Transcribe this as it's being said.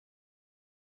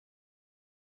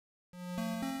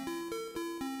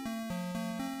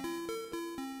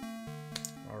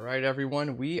Alright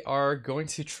everyone, we are going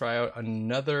to try out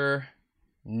another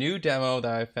new demo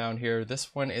that I found here.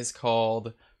 This one is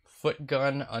called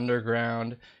Footgun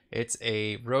Underground. It's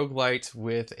a roguelite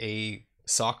with a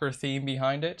soccer theme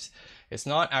behind it. It's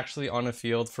not actually on a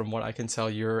field. From what I can tell,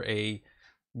 you're a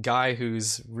guy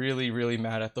who's really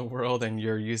mad at the world and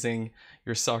you're using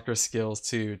your soccer skills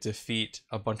to defeat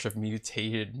a bunch of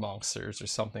mutated monsters or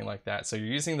something like that. So you're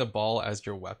using the ball as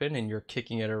your weapon and you're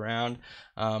kicking it around.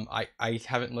 I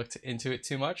haven't looked into it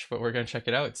too much, but we're gonna check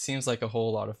it out. It seems like a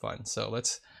whole lot of fun, so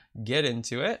let's get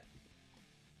into it.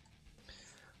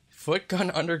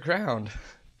 Footgun Underground.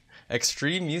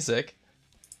 Extreme music.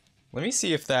 Let me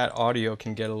see if that audio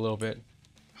can get a little bit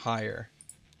higher.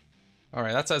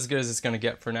 Alright, that's as good as it's going to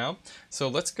get for now. So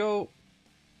let's go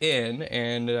in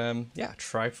and, yeah,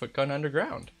 try Footgun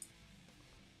Underground.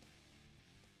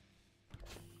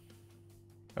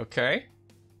 Okay.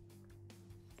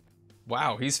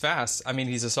 Wow, he's fast. I mean,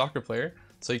 he's a soccer player,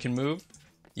 so you can move.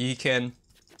 You can...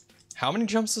 How many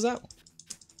jumps is that?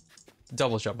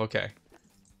 Double jump, okay.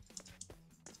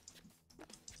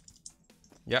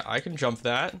 Yeah, I can jump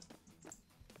that.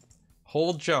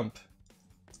 Hold jump.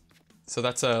 So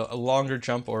that's a longer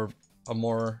jump or a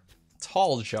more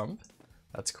tall jump.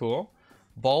 That's cool.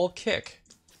 Ball kick.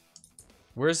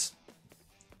 Where's...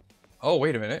 Oh,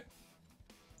 wait a minute.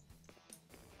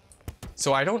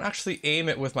 So I don't actually aim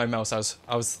it with my mouse.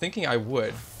 I was thinking I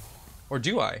would. Or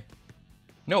do I?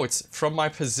 No, it's from my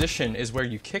position is where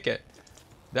you kick it.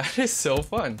 That is so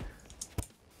fun.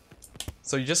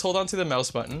 So you just hold on to the mouse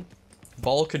button.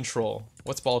 Ball control.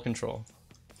 What's ball control?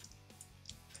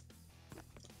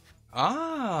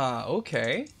 Ah,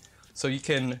 okay. So you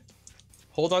can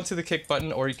hold on to the kick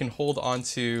button, or you can hold on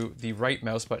to the right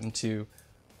mouse button to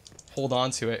hold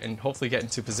on to it and hopefully get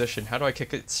into position. How do I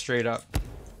kick it straight up?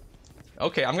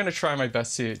 Okay, I'm gonna try my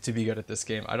best to be good at this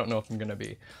game. I don't know if I'm gonna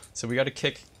be. So we gotta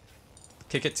kick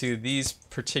it to these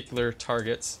particular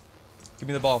targets. Give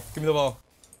me the ball, give me the ball.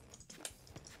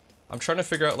 I'm trying to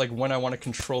figure out like when I want to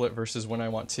control it versus when I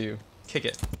want to kick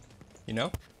it, you know?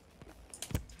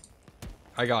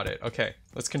 I got it. Okay,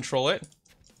 let's control it.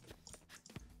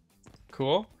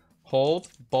 Cool. Hold,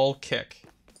 ball, kick.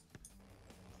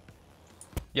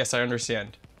 Yes, I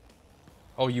understand.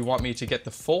 Oh, you want me to get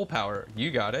the full power.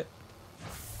 You got it.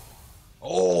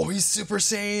 Oh, he's Super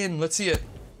Saiyan. Let's see it.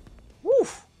 Woo!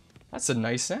 That's a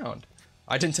nice sound.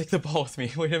 I didn't take the ball with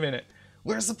me. Wait a minute.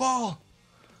 Where's the ball?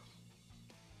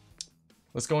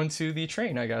 Let's go into the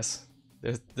train, I guess.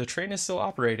 The train is still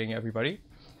operating, everybody.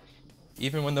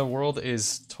 Even when the world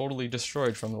is totally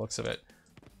destroyed from the looks of it.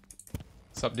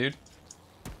 What's up, dude?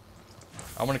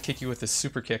 I want to kick you with this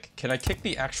super kick. Can I kick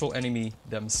the actual enemy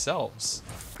themselves?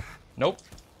 Nope.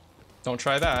 Don't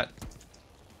try that.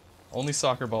 Only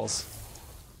soccer balls.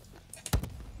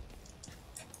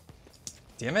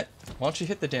 Damn it. Why don't you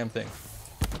hit the damn thing?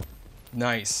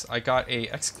 Nice. I got a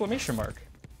exclamation mark.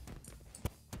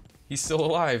 He's still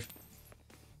alive.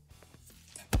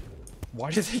 Why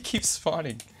do they keep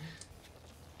spawning?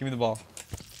 Give me the ball.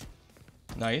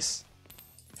 Nice.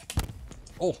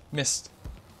 Oh, missed.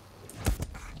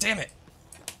 Damn it.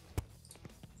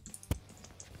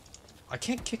 I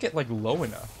can't kick it like low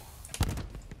enough.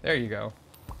 There you go.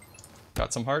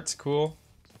 Got some hearts, cool.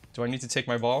 Do I need to take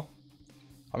my ball?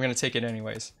 I'm gonna take it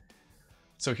anyways.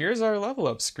 So here's our level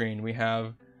up screen. We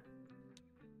have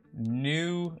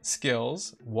new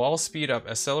skills. Wall speed up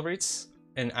accelerates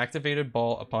an activated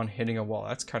ball upon hitting a wall.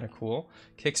 That's kind of cool.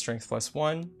 Kick strength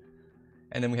 +1.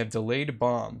 And then we have delayed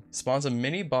bomb. Spawns a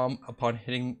mini bomb upon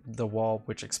hitting the wall,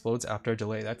 which explodes after a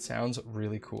delay. That sounds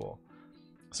really cool.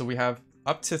 So we have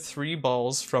up to 3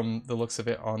 balls from the looks of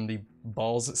it on the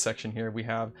balls section here. We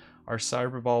have our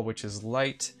cyber ball, which is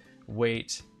light,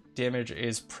 weight, damage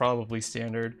is probably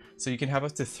standard. So you can have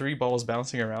up to 3 balls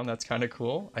bouncing around. That's kind of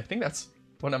cool. I think that's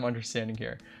what I'm understanding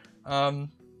here.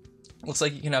 Looks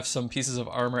like you can have some pieces of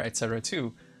armor, etc.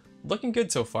 too. Looking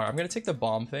good so far. I'm gonna take the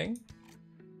bomb thing.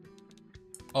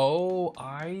 Oh,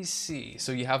 I see.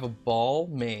 So you have a ball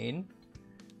main,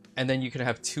 and then you can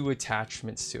have 2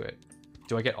 attachments to it.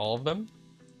 Do I get all of them?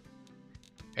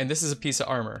 And this is a piece of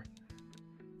armor.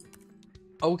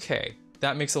 Okay,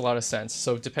 that makes a lot of sense.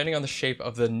 So depending on the shape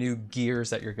of the new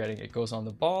gears that you're getting, it goes on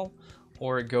the ball,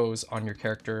 or it goes on your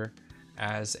character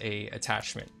as a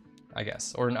attachment, I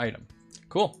guess, or an item.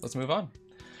 Cool, let's move on.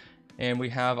 And we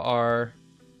have our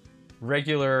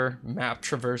regular map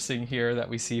traversing here that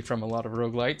we see from a lot of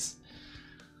roguelites.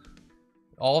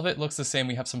 All of it looks the same.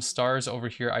 We have some stars over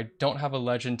here. I don't have a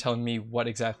legend telling me what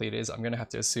exactly it is. I'm gonna have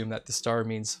to assume that the star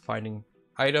means finding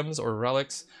items or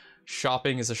relics.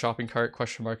 Shopping is a shopping cart,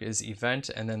 question mark is event,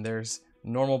 and then there's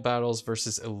normal battles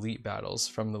versus elite battles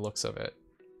from the looks of it.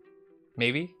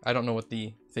 Maybe? I don't know what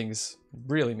the things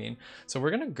really mean. So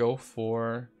we're gonna go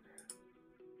for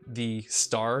the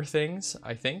star things,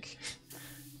 I think,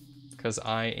 because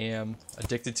I am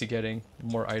addicted to getting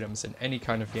more items in any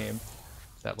kind of game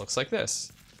that looks like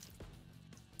this.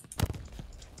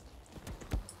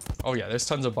 Oh yeah, there's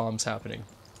tons of bombs happening.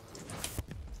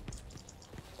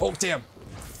 Oh damn!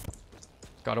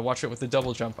 Gotta watch it with the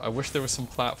double jump. I wish there was some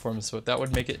platforms, but that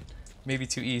would make it maybe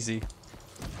too easy.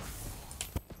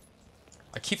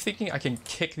 I keep thinking I can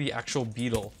kick the actual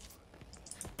beetle.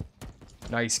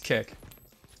 Nice kick.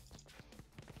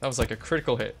 That was like a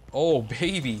critical hit. Oh,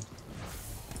 baby!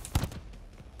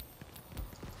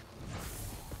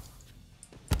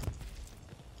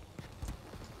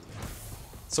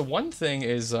 So one thing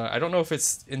is, I don't know if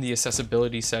it's in the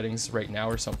accessibility settings right now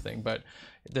or something, but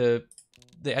the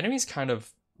enemies kind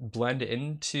of blend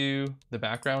into the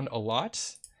background a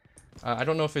lot. I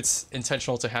don't know if it's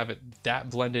intentional to have it that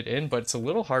blended in, but it's a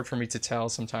little hard for me to tell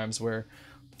sometimes where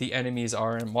the enemies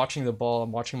are. I'm watching the ball,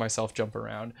 I'm watching myself jump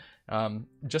around.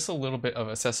 Just a little bit of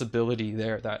accessibility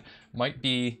there that might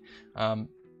be,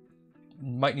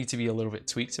 might need to be a little bit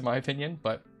tweaked in my opinion,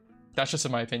 but that's just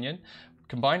in my opinion.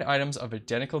 Combine items of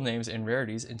identical names and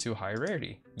rarities into a high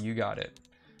rarity. You got it.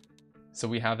 So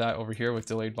we have that over here with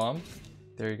delayed bomb.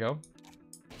 There you go.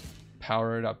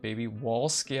 Power it up, baby. Wall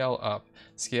scale up.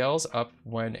 Scales up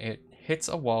when it hits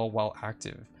a wall while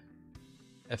active.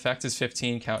 Effect is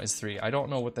 15, count is 3. I don't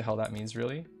know what the hell that means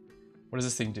really. What does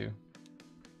this thing do?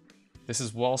 This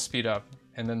is wall speed up,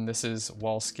 and then this is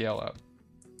wall scale up.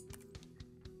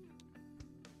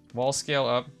 Wall scale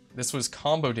up. This was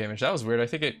combo damage. That was weird. I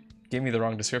think it gave me the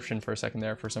wrong description for a second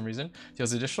there for some reason.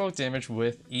 Deals additional damage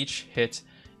with each hit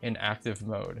in active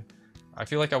mode. I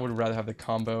feel like I would rather have the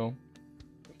combo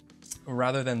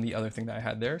rather than the other thing that I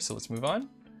had there. So let's move on.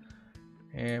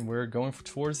 And we're going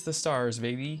towards the stars,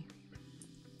 baby.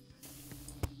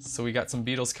 So we got some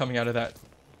beetles coming out of that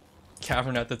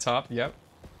cavern at the top. Yep.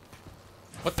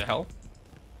 What the hell?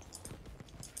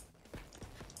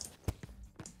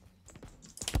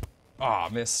 Aw,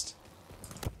 missed.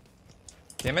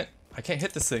 Damn it. I can't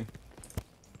hit this thing.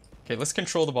 Okay, let's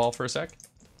control the ball for a sec.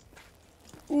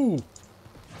 Ooh.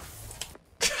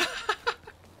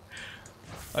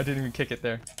 I didn't even kick it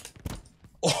there.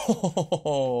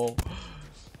 Oh.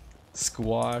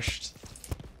 Squashed.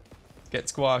 Get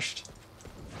squashed.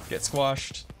 Get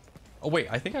squashed. Oh wait,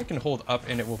 I think I can hold up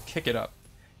and it will kick it up.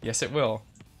 Yes, it will.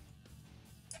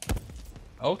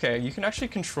 Okay, you can actually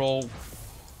control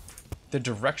the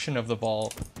direction of the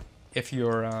ball if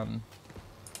you're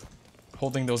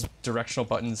holding those directional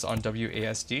buttons on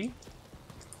WASD.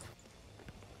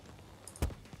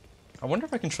 I wonder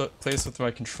if I can play this with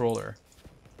my controller,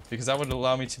 because that would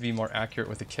allow me to be more accurate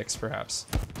with the kicks perhaps.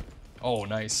 Oh,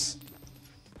 nice.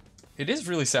 It is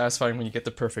really satisfying when you get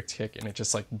the perfect kick and it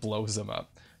just like blows them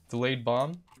up. Delayed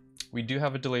bomb. We do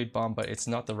have a delayed bomb, but it's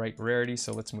not the right rarity,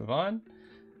 so let's move on.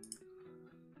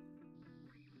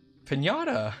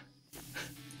 Piñata!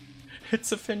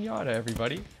 It's a piñata,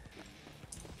 everybody.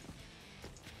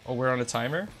 Oh, we're on a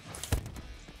timer?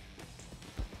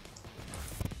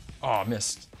 Oh,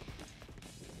 missed.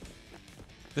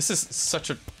 This is such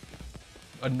a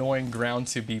annoying ground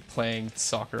to be playing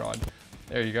soccer on.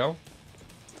 There you go.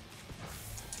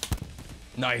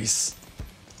 Nice.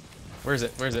 Where is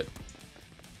it? Where is it?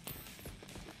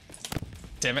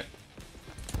 Damn it.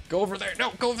 Go over there.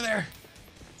 No, go over there.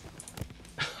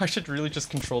 I should really just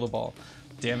control the ball.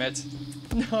 Damn it.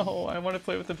 No, I want to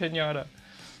play with the piñata.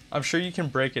 I'm sure you can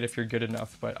break it if you're good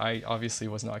enough, but I obviously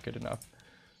was not good enough.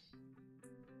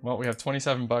 Well, we have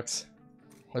 27 bucks.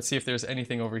 Let's see if there's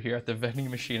anything over here at the vending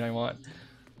machine I want.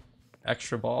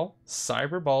 Extra ball.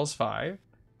 Cyber balls 5.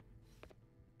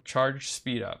 Charge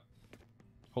speed up.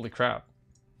 Holy crap.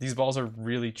 These balls are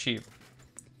really cheap.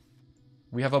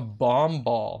 We have a bomb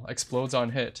ball. Explodes on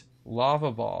hit.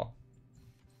 Lava ball.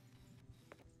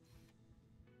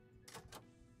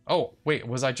 Oh, wait.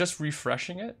 Was I just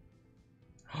refreshing it?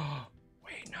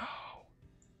 Wait, no.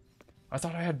 I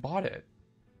thought I had bought it.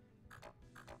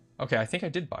 Okay, I think I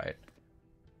did buy it.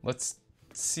 Let's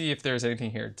see if there's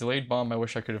anything here. Delayed bomb, I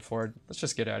wish I could afford. Let's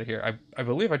just get out of here. I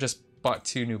believe I just bought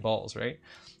 2 new balls, right?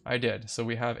 I did. So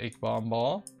we have a bomb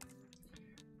ball.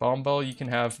 Bomb ball, you can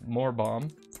have more bomb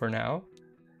for now.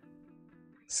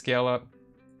 Scale up,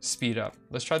 speed up.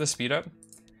 Let's try the speed up.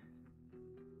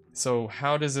 So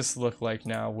how does this look like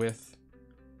now with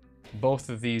both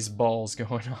of these balls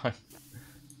going on?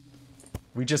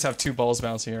 We just have 2 balls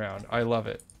bouncing around. I love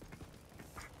it.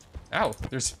 Ow,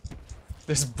 there's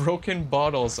broken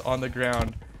bottles on the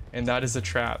ground, and that is a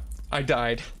trap. I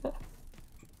died.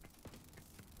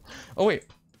 Oh wait,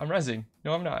 I'm rezzing.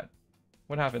 No, I'm not.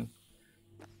 What happened?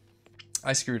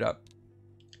 I screwed up.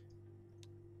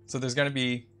 So there's gonna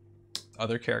be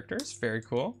other characters. Very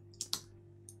cool.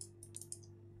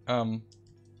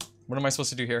 What am I supposed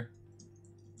to do here?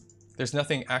 There's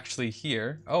nothing actually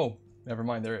here. Oh, never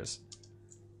mind, there is.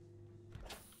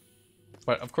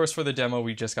 But of course for the demo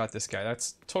we just got this guy.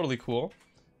 That's totally cool.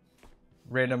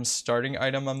 Random starting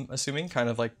item, I'm assuming, kind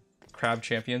of like Crab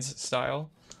Champions style.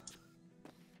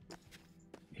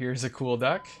 Here's a cool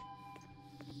duck.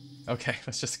 Okay,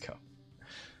 let's just go.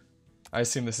 I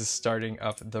assume this is starting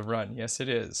up the run. Yes, it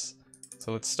is.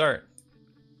 So let's start.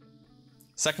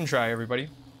 Second try, everybody.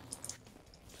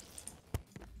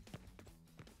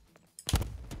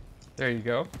 There you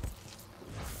go.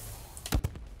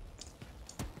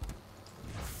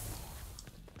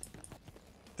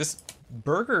 This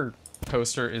burger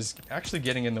toaster is actually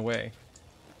getting in the way.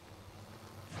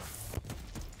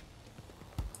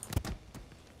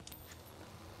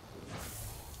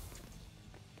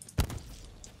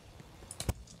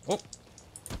 Oh,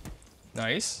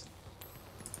 nice.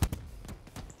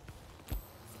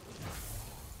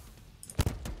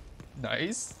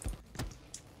 Nice.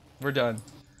 We're done.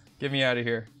 Get me out of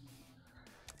here.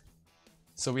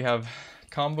 So we have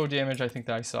combo damage, I think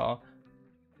that I saw.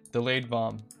 Delayed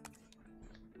bomb.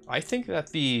 I think that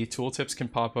the tooltips can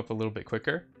pop up a little bit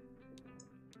quicker.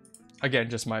 Again,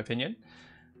 just my opinion.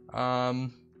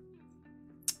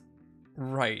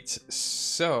 Right,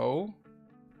 so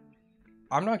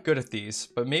I'm not good at these,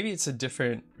 but maybe it's a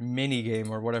different mini game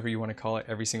or whatever you want to call it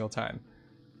every single time.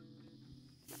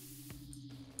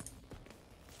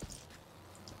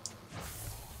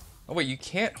 Oh wait, you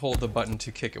can't hold the button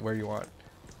to kick it where you want.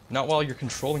 Not while you're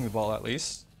controlling the ball, at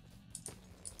least.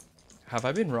 Have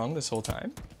I been wrong this whole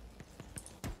time?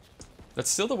 That's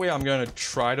still the way I'm gonna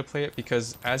try to play it,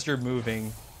 because as you're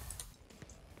moving,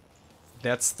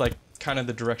 that's like kind of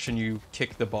the direction you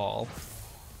kick the ball.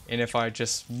 And if I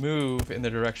just move in the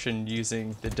direction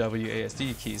using the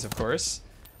WASD keys, of course,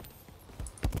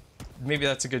 maybe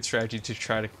that's a good strategy to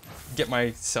try to get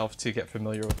myself to get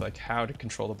familiar with like how to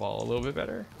control the ball a little bit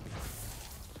better.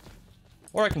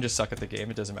 Or I can just suck at the game,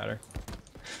 it doesn't matter.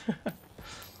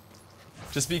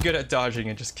 Just be good at dodging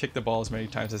and just kick the ball as many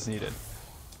times as needed.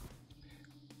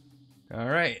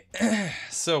 Alright,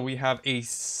 so we have a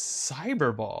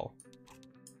cyber ball.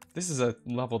 This is a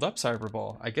leveled up cyber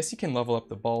ball. I guess you can level up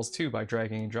the balls too by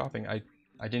dragging and dropping. I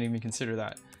didn't even consider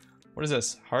that. What is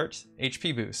this? Heart,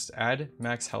 HP boost, add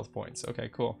max health points. Okay,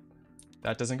 cool.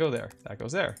 That doesn't go there, that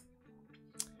goes there.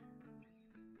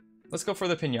 Let's go for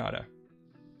the pinata.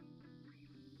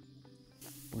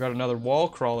 We got another wall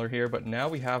crawler here, but now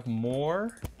we have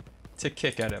more to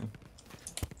kick at him.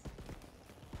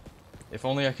 If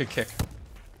only I could kick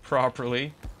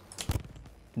properly.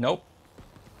 Nope.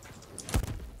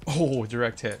 Oh,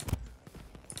 direct hit.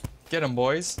 Get him,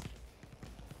 boys.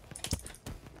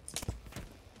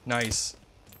 Nice.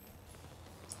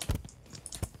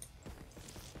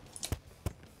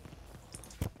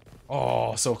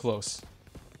 Oh, so close.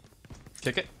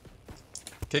 Kick it.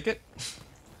 Kick it.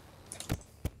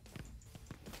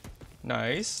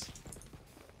 Nice.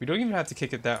 We don't even have to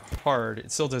kick it that hard.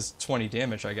 It still does 20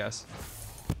 damage, I guess.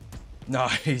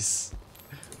 Nice.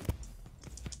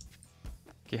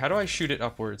 Okay, how do I shoot it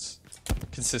upwards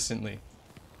consistently?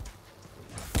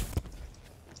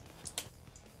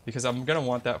 Because I'm gonna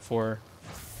want that for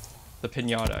the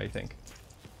pinata, I think.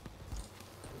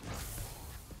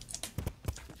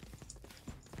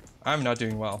 I'm not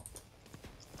doing well.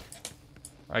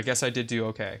 I guess I did do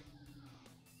okay.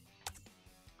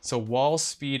 So wall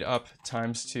speed up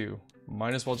 ×2.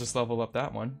 Might as well just level up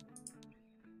that one.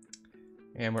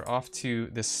 And we're off to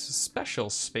this special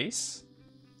space.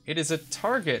 It is a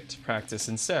target practice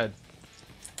instead.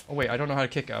 Oh wait, I don't know how to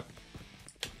kick up.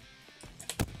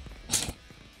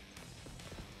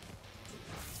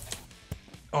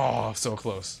 Oh, so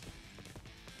close.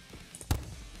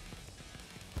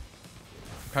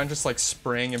 Kind of just like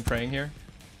spraying and praying here.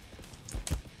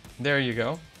 There you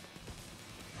go.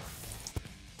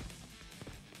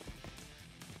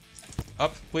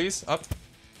 Up, please, up.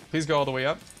 Please go all the way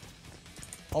up.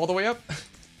 All the way up.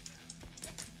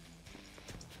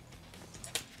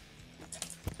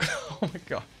 Oh my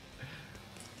god.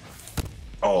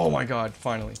 Oh my god,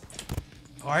 finally.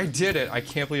 Oh, I did it. I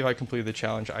can't believe I completed the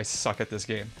challenge. I suck at this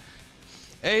game.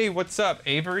 Hey, what's up?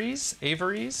 Avery's?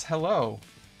 Avery's? Hello.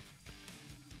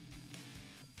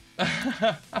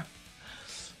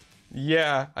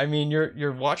 Yeah, I mean,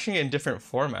 you're watching it in different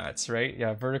formats, right?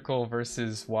 Yeah, vertical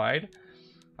versus wide.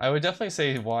 I would definitely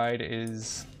say wide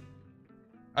is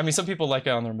I mean, some people like it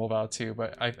on their mobile too,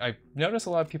 but I noticed a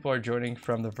lot of people are joining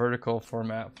from the vertical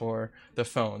format for the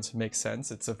phones. Makes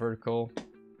sense. It's a vertical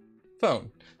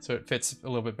phone, so it fits a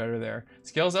little bit better there.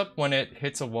 Scales up when it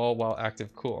hits a wall while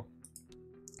active. Cool.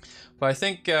 But I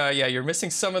think, yeah, you're missing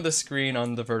some of the screen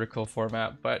on the vertical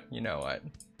format, but you know what?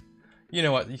 You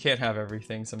know what? You can't have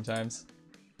everything sometimes.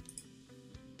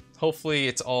 Hopefully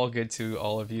it's all good to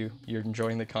all of you. You're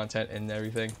enjoying the content and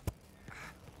everything.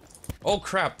 Oh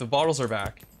crap, the bottles are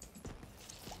back.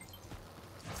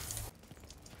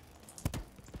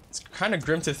 It's kind of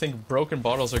grim to think broken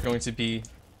bottles are going to be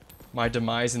my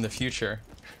demise in the future.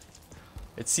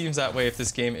 It seems that way if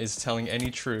this game is telling any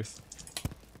truth.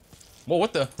 Whoa,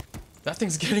 what the? That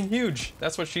thing's getting huge.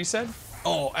 That's what she said?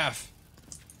 Oh, F.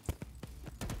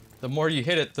 The more you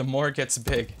hit it, the more it gets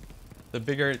big. The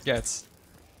bigger it gets.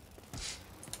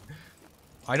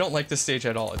 I don't like this stage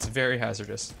at all. It's very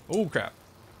hazardous. Oh, crap.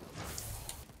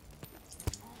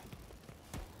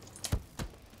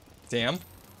 Damn.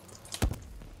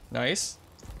 Nice.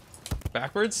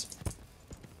 Backwards.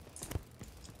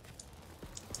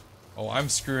 Oh, I'm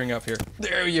screwing up here.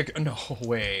 There you go. No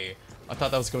way. I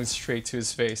thought that was going straight to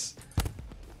his face.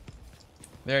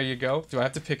 There you go. Do I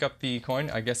have to pick up the coin?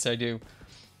 I guess I do.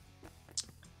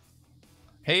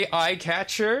 Hey, eye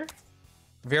catcher.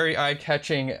 Very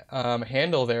eye-catching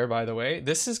handle there, by the way.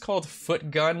 This is called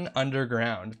Footgun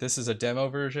Underground. This is a demo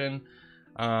version.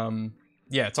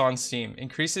 Yeah, it's on Steam.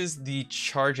 Increases the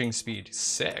charging speed.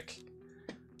 Sick.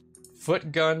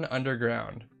 Footgun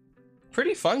Underground.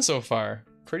 Pretty fun so far.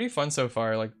 Pretty fun so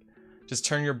far. Like, just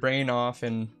turn your brain off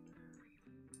and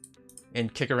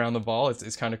kick around the ball.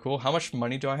 It's kind of cool. How much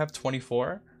money do I have?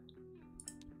 24?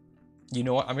 You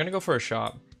know what? I'm gonna go for a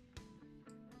shop.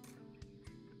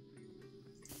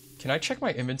 Can I check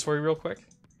my inventory real quick?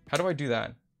 How do I do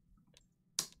that?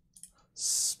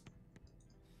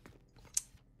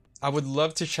 I would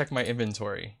love to check my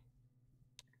inventory.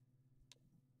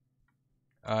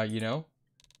 You know?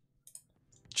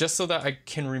 Just so that I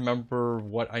can remember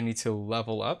what I need to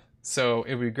level up. So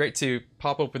it would be great to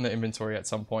pop open the inventory at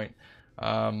some point.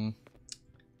 I'm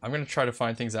gonna try to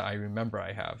find things that I remember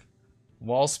I have.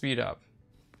 Wall speed up.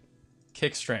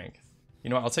 Kick strength.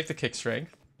 You know what? I'll take the kick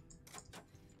strength.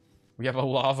 We have a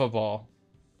lava ball.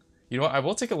 You know what? I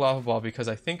will take a lava ball because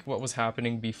I think what was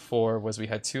happening before was we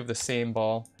had two of the same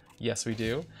ball. Yes, we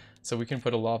do. So we can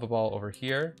put a lava ball over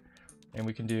here and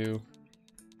we can do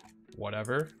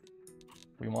whatever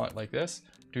we want like this.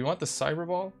 Do we want the cyber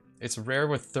ball? It's rare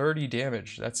with 30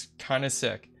 damage. That's kind of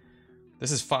sick.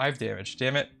 This is 5 damage.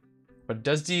 Damn it. But it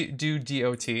does do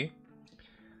DOT.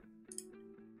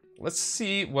 Let's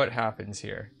see what happens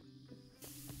here.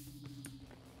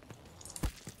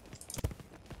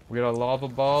 We got a lava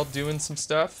ball doing some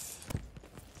stuff.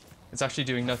 It's actually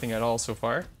doing nothing at all so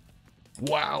far.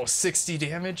 Wow, 60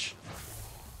 damage.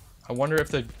 I wonder if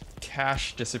the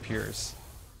cash disappears.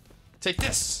 Take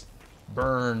this!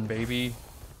 Burn, baby.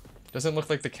 Doesn't look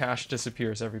like the cash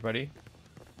disappears, everybody.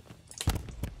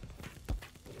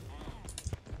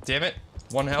 Damn it.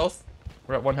 1 health.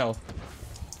 We're at 1 health.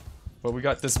 But we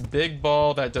got this big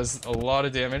ball that does a lot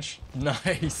of damage.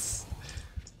 Nice.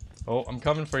 Oh, I'm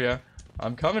coming for you.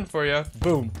 I'm coming for you.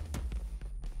 Boom.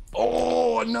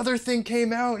 Oh, another thing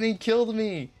came out and he killed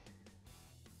me.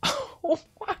 Oh,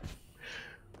 what?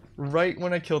 Right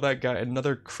when I killed that guy,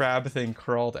 another crab thing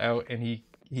crawled out and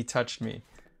he touched me.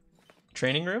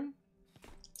 Training room?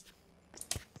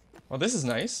 Well, this is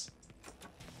nice.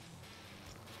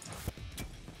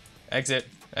 Exit.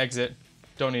 Exit.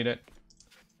 Don't need it.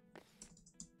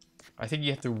 I think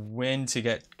you have to win to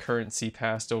get currency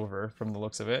passed over from the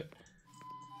looks of it.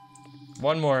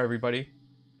 One more, everybody.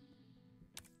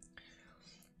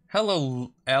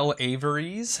 Hello, L.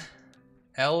 Averys.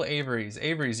 L. Averys.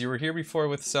 Averys, you were here before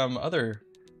with some other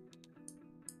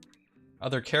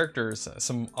characters,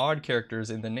 some odd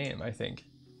characters in the name, I think.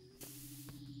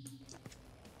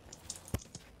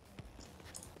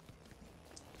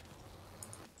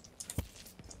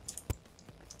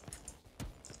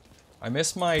 I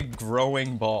miss my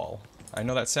growing ball. I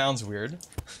know that sounds weird.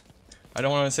 I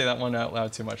don't want to say that one out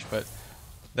loud too much, but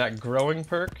that growing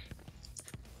perk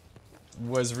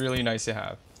was really nice to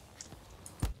have.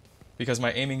 Because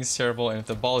my aiming is terrible, and if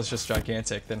the ball is just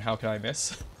gigantic, then how can I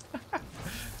miss?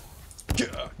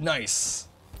 Nice!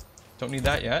 Don't need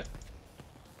that yet.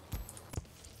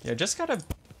 Yeah, just gotta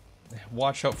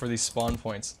watch out for these spawn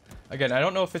points. Again, I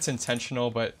don't know if it's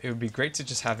intentional, but it would be great to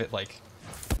just have it like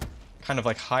kind of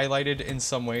like highlighted in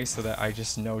some way so that I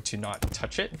just know to not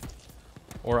touch it.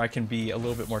 Or I can be a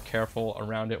little bit more careful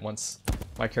around it once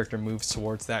my character moves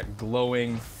towards that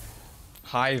glowing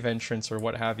hive entrance or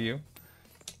what have you.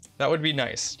 That would be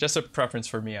nice. Just a preference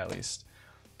for me, at least.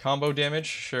 Combo damage,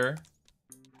 sure.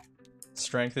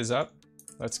 Strength is up.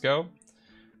 Let's go.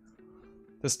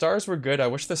 The stars were good. I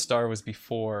wish the star was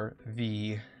before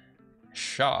the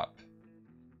shop.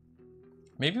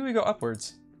 Maybe we go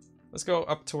upwards. Let's go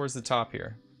up towards the top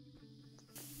here.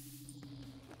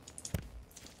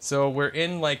 So we're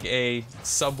in like a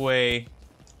subway.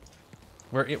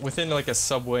 We're within like a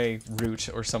subway route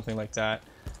or something like that.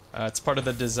 It's part of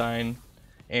the design.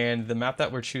 And the map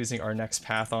that we're choosing our next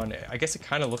path on, I guess it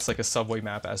kind of looks like a subway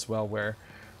map as well, where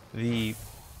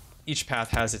each path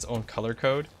has its own color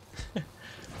code.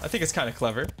 I think it's kind of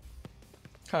clever.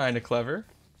 Kind of clever.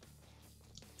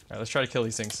 Alright, let's try to kill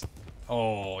these things.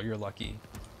 Oh, you're lucky.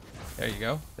 There you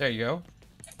go. There you go.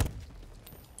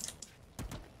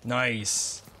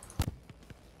 Nice.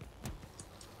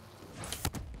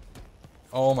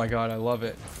 Oh my god, I love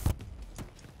it.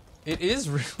 It is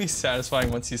really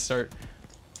satisfying once you start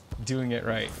doing it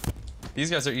right.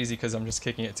 These guys are easy because I'm just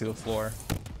kicking it to the floor.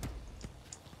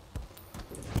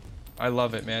 I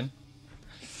love it, man.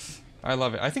 I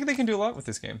love it. I think they can do a lot with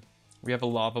this game. We have a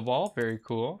lava ball, very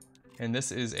cool. And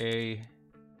this is a...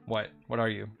 what? What are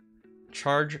you?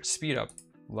 Charge speed up.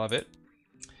 Love it.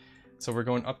 So we're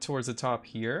going up towards the top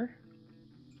here.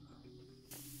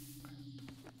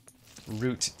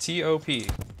 Root. T-O-P.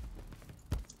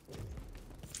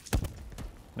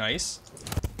 Nice.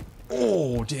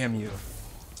 Oh, damn you.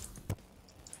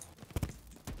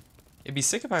 It'd be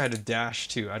sick if I had a dash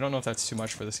too. I don't know if that's too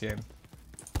much for this game.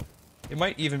 It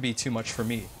might even be too much for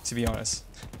me, to be honest,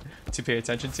 to pay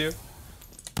attention to.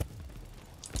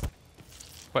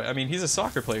 But I mean, he's a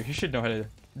soccer player. He should know how to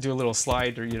do a little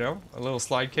slide, or, you know, a little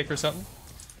slide kick or something.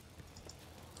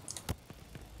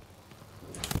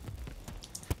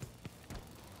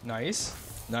 Nice.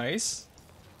 Nice.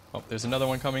 Oh, there's another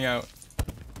one coming out.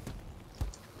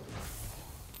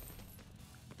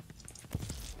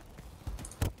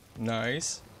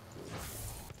 Nice.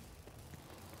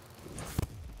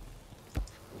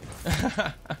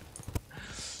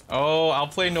 Oh, I'll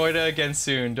play Noida again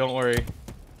soon, don't worry.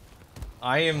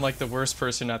 I am like the worst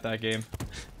person at that game.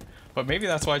 But maybe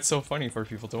that's why it's so funny for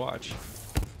people to watch.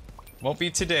 Won't be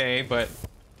today, but...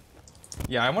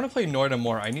 yeah, I want to play Noida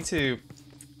more. I need to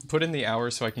put in the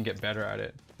hours so I can get better at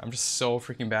it. I'm just so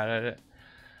freaking bad at it.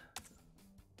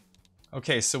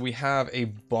 Okay, so we have a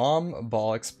bomb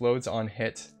ball explodes on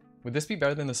hit. Would this be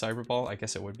better than the cyber ball? I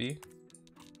guess it would be.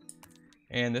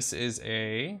 And this is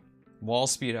a wall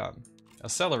speed up.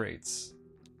 Accelerates.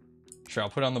 Sure, I'll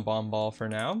put on the bomb ball for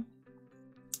now.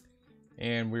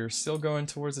 And we're still going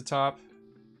towards the top.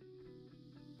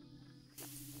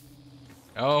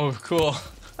 Oh, cool.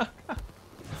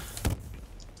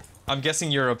 I'm guessing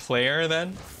you're a player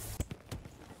then?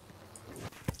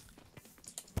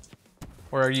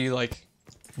 Or are you like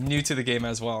new to the game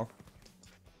as well?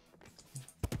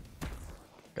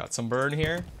 Got some burn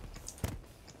here.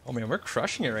 Oh man, we're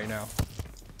crushing it right now.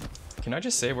 Can I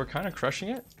just say we're kind of crushing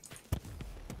it?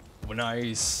 Oh,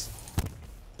 nice.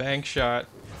 Bank shot.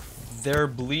 Their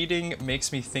bleeding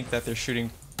makes me think that they're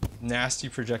shooting nasty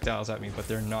projectiles at me, but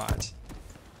they're not.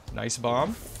 Nice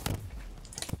bomb.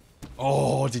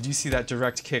 Oh, did you see that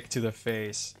direct kick to the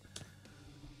face?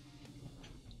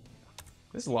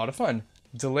 This is a lot of fun.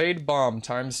 Delayed bomb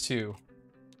 ×2.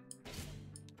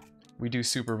 We do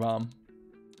super bomb.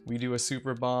 We do a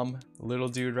super bomb. Little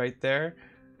dude right there.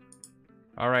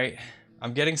 Alright.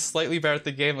 I'm getting slightly better at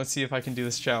the game. Let's see if I can do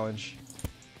this challenge.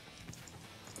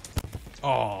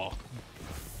 Oh.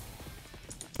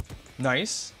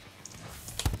 Nice.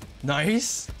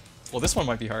 Nice. Well, this one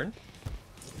might be hard.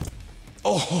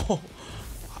 Oh.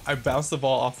 I bounced the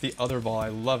ball off the other ball. I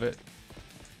love it.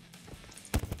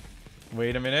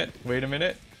 Wait a minute. Wait a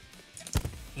minute.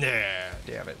 Nah,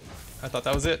 damn it. I thought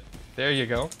that was it. There you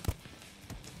go.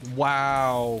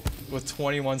 Wow. With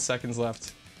 21 seconds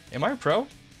left. Am I a pro?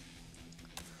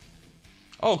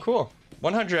 Oh, cool.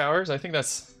 100 hours. I think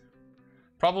that's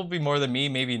probably more than me.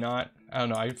 Maybe not. I don't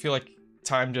know. I feel like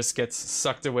time just gets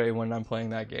sucked away when I'm playing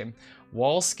that game.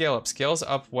 Wall scale up. Scales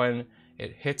up when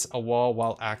it hits a wall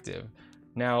while active.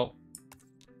 Now,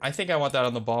 I think I want that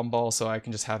on the bomb ball so I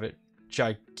can just have it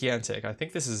gigantic. I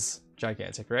think this is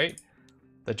gigantic, right?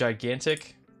 The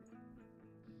gigantic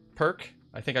perk.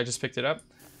 I think I just picked it up.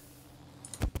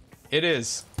 It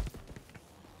is.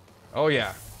 Oh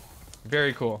yeah.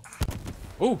 Very cool.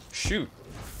 Oh, shoot.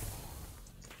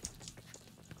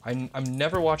 I'm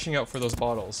never watching out for those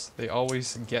bottles. They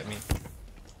always get me.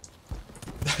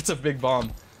 That's a big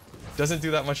bomb. Doesn't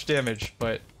do that much damage,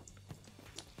 but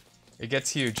it gets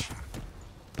huge.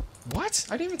 What?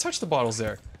 I didn't even touch the bottles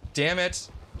there. Damn it.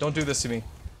 Don't do this to me.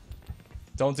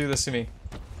 Don't do this to me.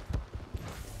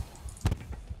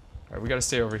 Alright, we gotta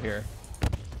stay over here.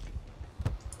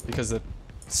 Because the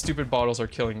stupid bottles are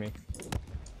killing me.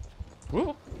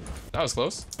 Woo! That was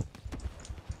close.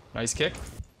 Nice kick.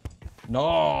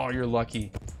 No, you're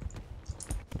lucky.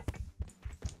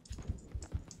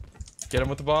 Get him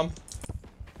with the bomb.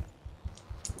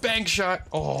 Bank shot.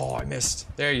 Oh, I missed.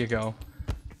 There you go.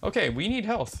 Okay, we need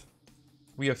health.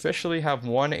 We officially have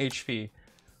 1 HP.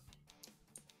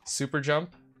 Super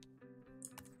jump.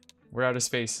 We're out of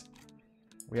space.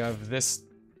 We have this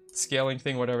scaling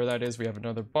thing, whatever that is. We have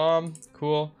another bomb.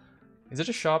 Cool. Is it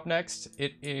a shop next?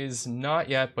 It is not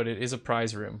yet, but it is a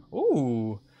prize room.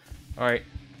 Ooh. Alright.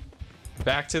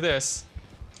 Back to this.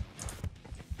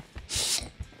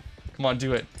 Come on,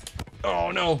 do it.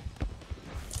 Oh, no.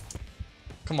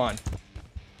 Come on.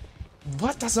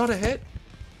 What? That's not a hit?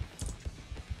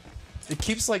 It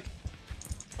keeps, like,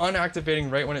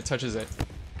 unactivating right when it touches it.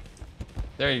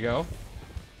 There you go.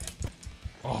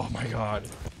 Oh, my God.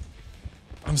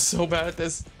 I'm so bad at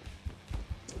this.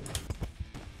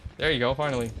 There you go,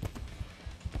 finally.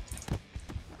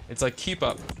 It's like, keep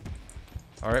up.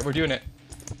 Alright, we're doing it.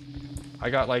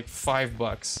 I got, like,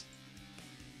 $5.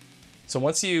 So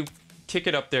once you kick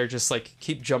it up there, just, like,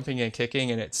 keep jumping and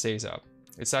kicking and it stays up.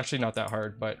 It's actually not that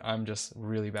hard, but I'm just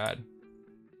really bad.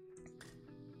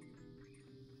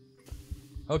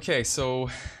 Okay, so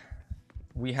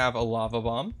we have a lava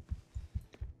bomb.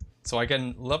 So I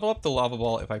can level up the lava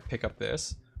ball if I pick up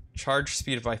this. Charge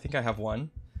speed if I think I have 1.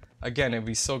 Again, it'd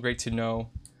be so great to know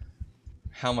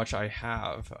how much I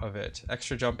have of it.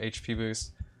 Extra jump, HP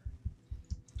boost.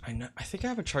 I think I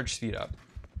have a charge speed up.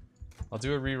 I'll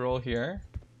do a reroll here.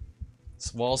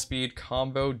 It's wall speed,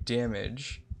 combo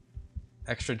damage,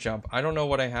 extra jump. I don't know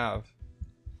what I have.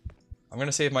 I'm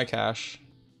gonna save my cash.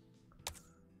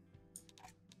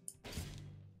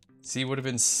 See, it would have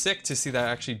been sick to see that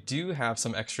I actually do have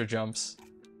some extra jumps.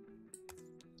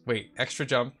 Wait, extra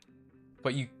jump,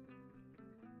 but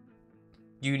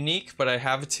unique, but I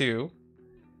have 2.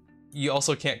 You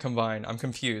also can't combine. I'm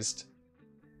confused.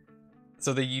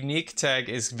 So the unique tag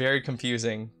is very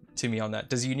confusing to me on that.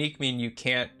 Does unique mean you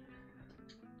can't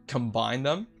combine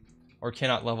them or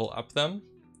cannot level up them?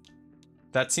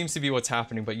 That seems to be what's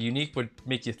happening, but unique would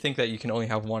make you think that you can only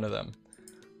have 1 of them.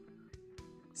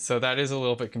 So that is a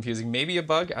little bit confusing. Maybe a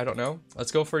bug, I don't know.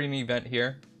 Let's go for an event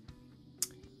here.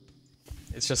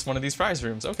 It's just one of these prize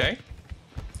rooms, okay.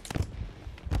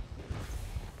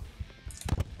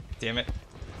 Damn it.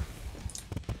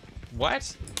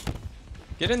 What?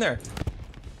 Get in there.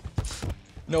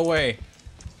 No way.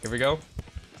 Here we go.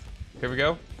 Here we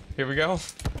go. Here we go.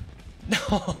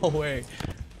 No way.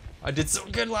 I did so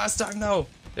good last time though.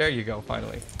 There you go,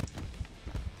 finally.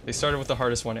 They started with the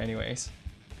hardest one anyways.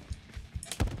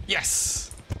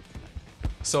 Yes!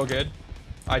 So good.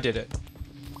 I did it.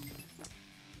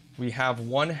 We have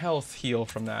 1 health heal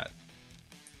from that.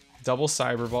 Double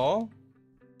cyber ball.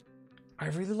 I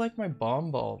really like my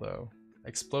bomb ball though.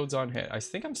 Explodes on hit. I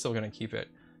think I'm still gonna keep it.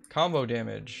 Combo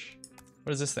damage.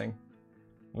 What is this thing?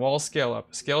 Wall scale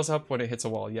up. Scales up when it hits a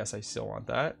wall. Yes, I still want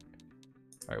that.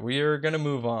 Alright, we are gonna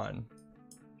move on.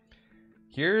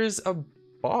 Here's a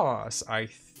boss, I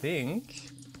think.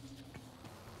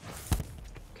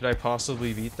 Could I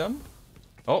possibly beat them?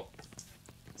 Oh!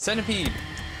 Centipede!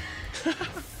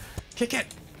 Kick it!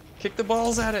 Kick the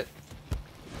balls at it!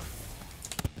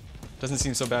 Doesn't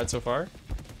seem so bad so far.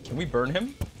 Can we burn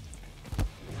him?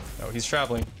 No, he's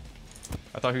traveling.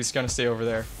 I thought he was gonna stay over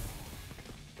there.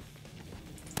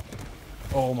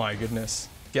 Oh my goodness.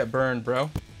 Get burned,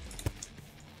 bro.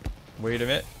 Wait a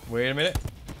minute. Wait a minute.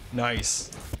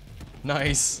 Nice.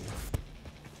 Nice.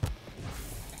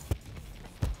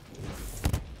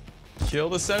 Kill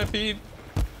the centipede.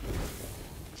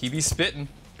 He be spitting.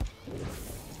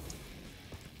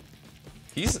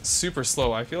 He's super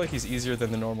slow. I feel like he's easier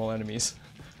than the normal enemies.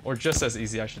 Or just as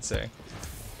easy, I should say.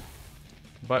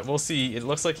 But we'll see. It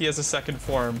looks like he has a second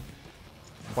form.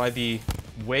 By the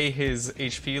way his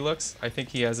HP looks, I think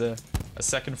he has a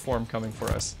second form coming for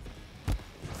us.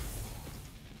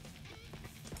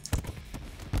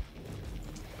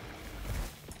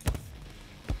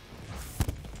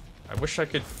 I wish I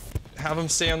could have him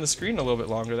stay on the screen a little bit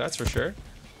longer, that's for sure.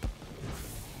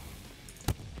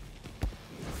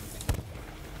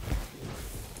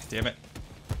 Damn it.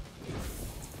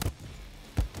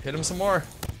 Hit him some more.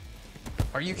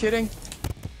 Are you kidding?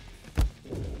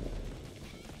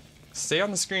 Stay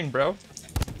on the screen, bro.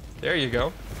 There you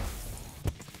go.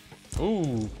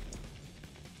 Ooh.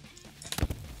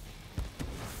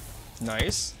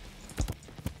 Nice.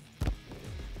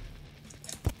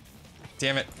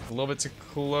 Damn it. A little bit too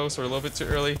close or a little bit too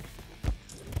early.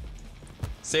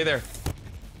 Stay there.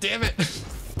 Damn it.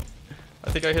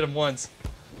 think I hit him once.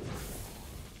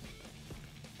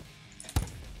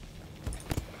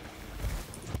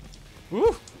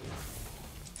 Woo!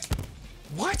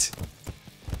 What?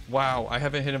 Wow, I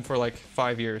haven't hit him for like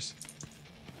 5 years.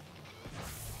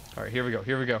 Alright, here we go,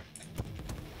 here we go.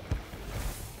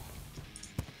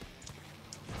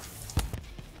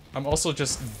 I'm also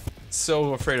just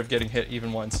so afraid of getting hit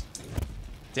even once.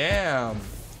 Damn!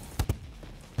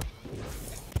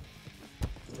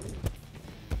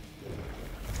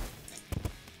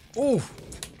 Ooh!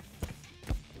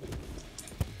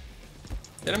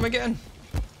 Hit him again!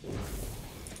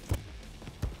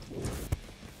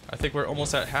 I think we're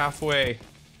almost at halfway.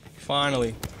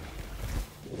 Finally.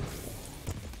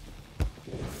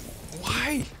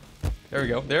 Why? There we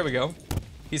go. There we go.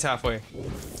 He's halfway.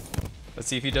 Let's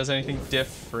see if he does anything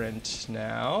different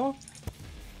now.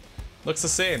 Looks the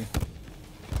same.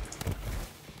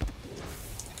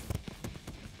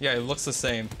 Yeah, it looks the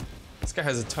same. This guy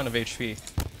has a ton of HP.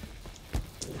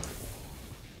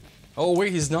 Oh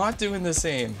wait, he's not doing the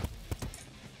same.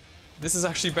 This is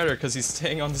actually better because he's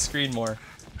staying on the screen more.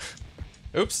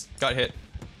 Oops, got hit.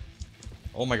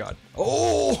 Oh my god.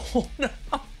 Oh no!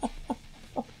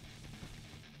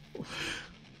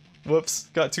 Whoops,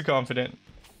 got too confident.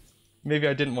 Maybe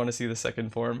I didn't want to see the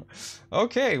second form.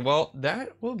 Okay, well,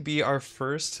 that will be our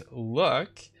first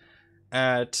look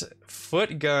at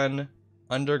Footgun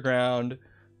Underground.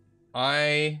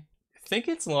 I think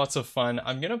it's lots of fun.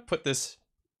 I'm gonna put this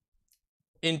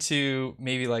into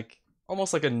maybe like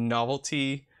almost like a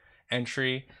novelty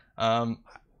entry.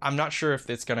 I'm not sure if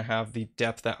it's gonna have the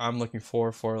depth that I'm looking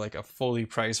for like a fully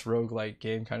priced roguelite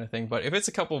game kind of thing, but if it's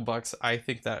a couple of bucks, I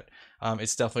think that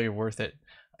it's definitely worth it.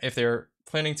 If they're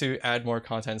planning to add more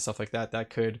content and stuff like that, that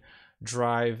could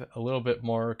drive a little bit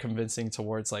more convincing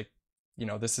towards like, you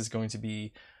know, this is going to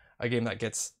be a game that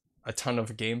gets a ton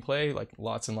of gameplay, like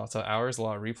lots and lots of hours, a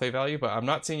lot of replay value, but I'm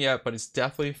not seeing yet, but it's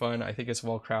definitely fun. I think it's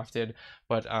well crafted,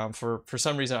 but for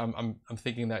some reason I'm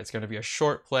thinking that it's going to be a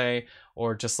short play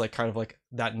or just like kind of like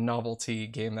that novelty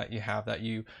game that you have that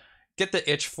you get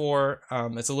the itch for.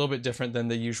 It's a little bit different than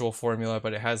the usual formula,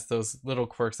 but it has those little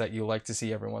quirks that you like to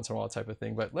see every once in a while type of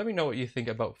thing. But let me know what you think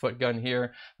about Footgun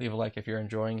here. Leave a like if you're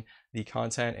enjoying the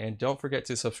content, and don't forget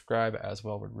to subscribe as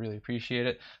well. Would really appreciate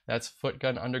it. That's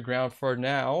Footgun Underground for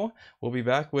now. We'll be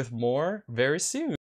back with more very soon.